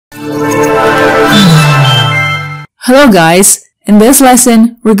Hello guys! In this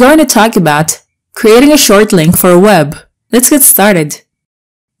lesson, we're going to talk about creating a short link for a web. Let's get started.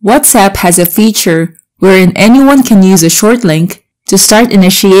 WhatsApp has a feature wherein anyone can use a short link to start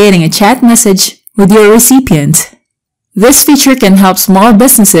initiating a chat message with your recipient. This feature can help small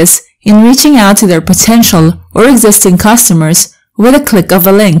businesses in reaching out to their potential or existing customers with a click of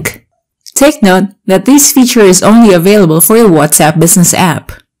a link. Take note that this feature is only available for your WhatsApp business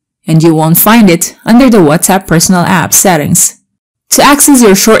app, and you won't find it under the WhatsApp personal app settings. To access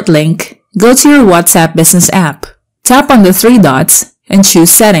your short link, go to your WhatsApp business app. Tap on the three dots and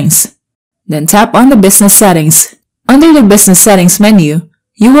choose Settings. Then tap on the Business Settings. Under the Business Settings menu,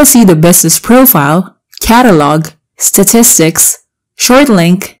 you will see the Business Profile, Catalog, Statistics, Short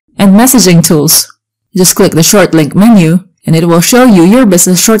Link, and Messaging Tools. Just click the Short Link menu and it will show you your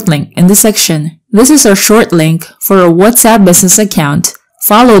business short link in this section. This is our short link for a WhatsApp business account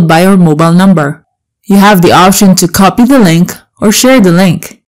followed by your mobile number. You have the option to copy the link or share the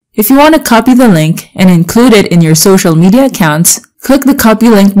link. If you want to copy the link and include it in your social media accounts, click the Copy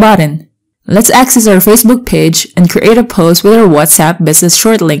Link button. Let's access our Facebook page and create a post with our WhatsApp business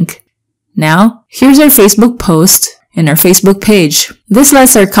short link. Now, here's our Facebook post and our Facebook page. This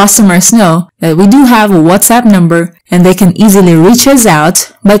lets our customers know that we do have a WhatsApp number and they can easily reach us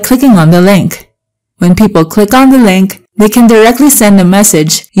out by clicking on the link. When people click on the link, they can directly send a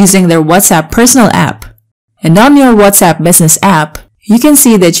message using their WhatsApp personal app. And on your WhatsApp business app, you can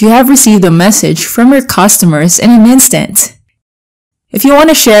see that you have received a message from your customers in an instant. If you want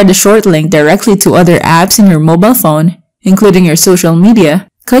to share the short link directly to other apps in your mobile phone, including your social media,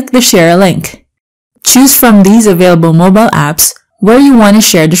 click the Share Link. Choose from these available mobile apps where you want to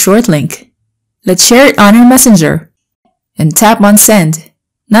share the short link. Let's share it on our Messenger. And tap on Send.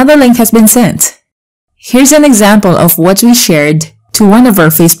 Now the link has been sent. Here's an example of what we shared to one of our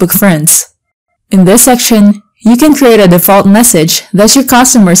Facebook friends. In this section, you can create a default message that your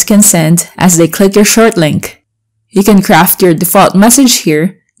customers can send as they click your short link. You can craft your default message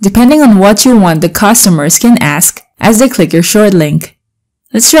here depending on what you want the customers can ask as they click your short link.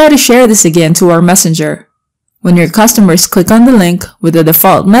 Let's try to share this again to our Messenger. When your customers click on the link with the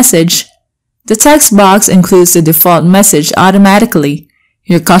default message, the text box includes the default message automatically.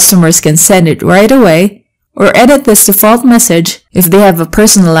 Your customers can send it right away or edit this default message if they have a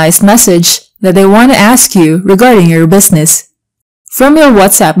personalized message that they want to ask you regarding your business. From your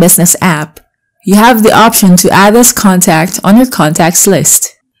WhatsApp business app, you have the option to add this contact on your contacts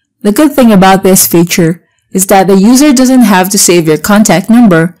list. The good thing about this feature is that the user doesn't have to save your contact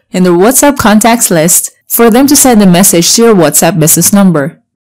number in the WhatsApp contacts list for them to send a message to your WhatsApp business number.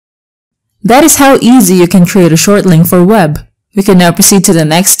 That is how easy you can create a short link for web. We can now proceed to the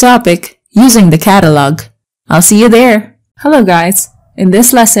next topic, using the catalog. I'll see you there. Hello guys! In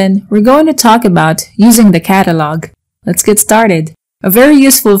this lesson, we're going to talk about using the catalog. Let's get started. A very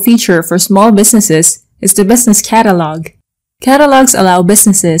useful feature for small businesses is the business catalog. Catalogs allow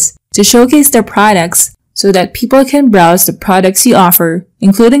businesses to showcase their products so that people can browse the products you offer,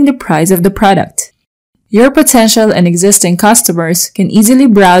 including the price of the product. Your potential and existing customers can easily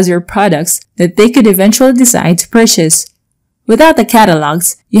browse your products that they could eventually decide to purchase. Without the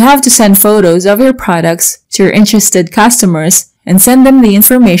catalogs, you have to send photos of your products to your interested customers and send them the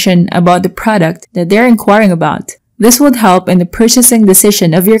information about the product that they're inquiring about. This would help in the purchasing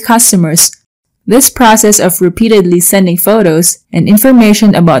decision of your customers. This process of repeatedly sending photos and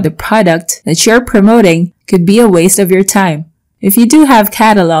information about the product that you're promoting could be a waste of your time. If you do have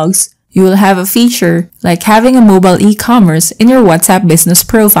catalogs, you will have a feature like having a mobile e-commerce in your WhatsApp business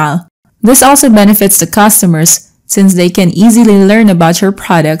profile. This also benefits the customers since they can easily learn about your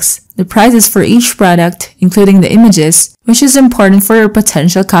products, the prices for each product, including the images, which is important for your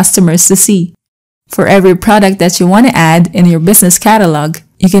potential customers to see. For every product that you want to add in your business catalog,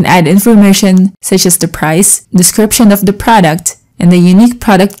 you can add information such as the price, description of the product, and the unique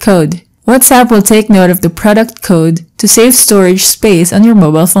product code. WhatsApp will take note of the product code to save storage space on your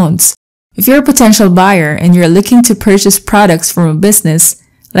mobile phones. If you're a potential buyer and you're looking to purchase products from a business,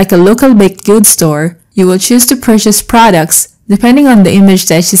 like a local baked goods store, you will choose to purchase products depending on the image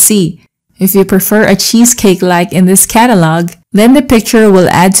that you see. If you prefer a cheesecake like in this catalog, then the picture will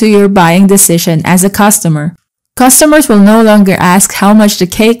add to your buying decision as a customer. Customers will no longer ask how much the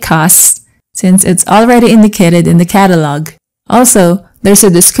cake costs since it's already indicated in the catalog. Also, there's a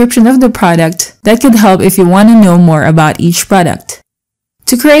description of the product that could help if you want to know more about each product.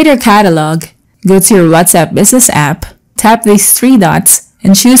 To create your catalog, go to your WhatsApp business app, tap these three dots,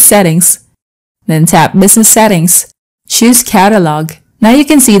 and choose Settings. Then tap Business Settings. Choose Catalog. Now you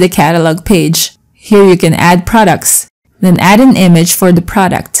can see the catalog page. Here you can add products. Then add an image for the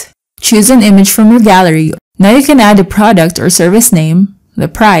product. Choose an image from your gallery. Now you can add the product or service name, the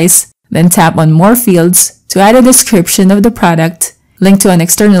price, then tap on More Fields to add a description of the product, link to an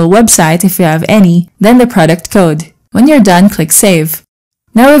external website if you have any, then the product code. When you're done, click Save.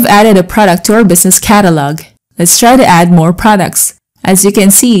 Now we've added a product to our business catalog. Let's try to add more products. As you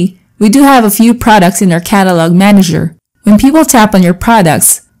can see, we do have a few products in our catalog manager. When people tap on your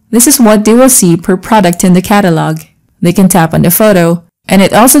products, this is what they will see per product in the catalog. They can tap on the photo, and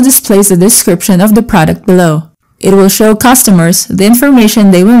it also displays the description of the product below. It will show customers the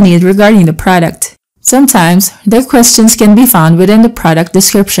information they will need regarding the product. Sometimes, their questions can be found within the product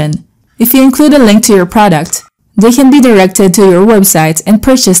description. If you include a link to your product, they can be directed to your website and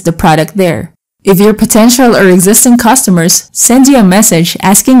purchase the product there. If your potential or existing customers send you a message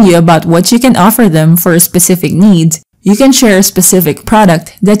asking you about what you can offer them for a specific need, you can share a specific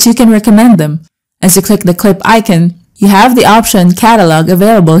product that you can recommend them. As you click the clip icon, you have the option Catalog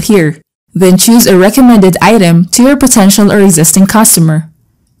available here. Then choose a recommended item to your potential or existing customer.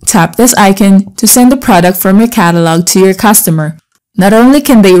 Tap this icon to send the product from your catalog to your customer. Not only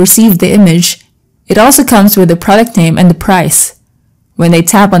can they receive the image, it also comes with the product name and the price. When they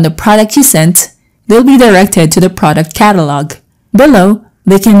tap on the product you sent, they'll be directed to the product catalog. Below,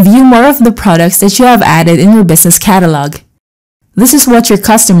 they can view more of the products that you have added in your business catalog. This is what your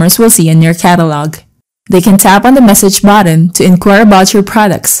customers will see in your catalog. They can tap on the message button to inquire about your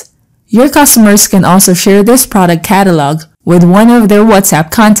products. Your customers can also share this product catalog with one of their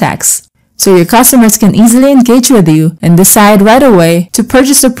WhatsApp contacts, so your customers can easily engage with you and decide right away to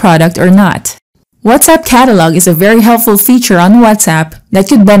purchase the product or not. WhatsApp Catalog is a very helpful feature on WhatsApp that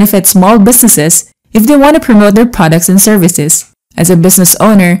could benefit small businesses if they want to promote their products and services. As a business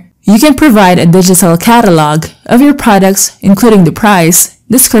owner, you can provide a digital catalog of your products, including the price,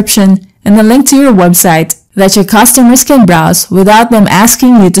 description, and a link to your website that your customers can browse without them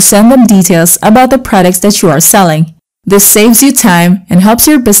asking you to send them details about the products that you are selling. This saves you time and helps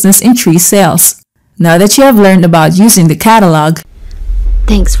your business increase sales. Now that you have learned about using the catalog,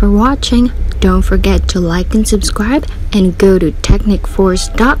 thanks for watching. Don't forget to like and subscribe and go to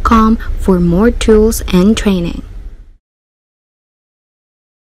technicforce.com for more tools and training.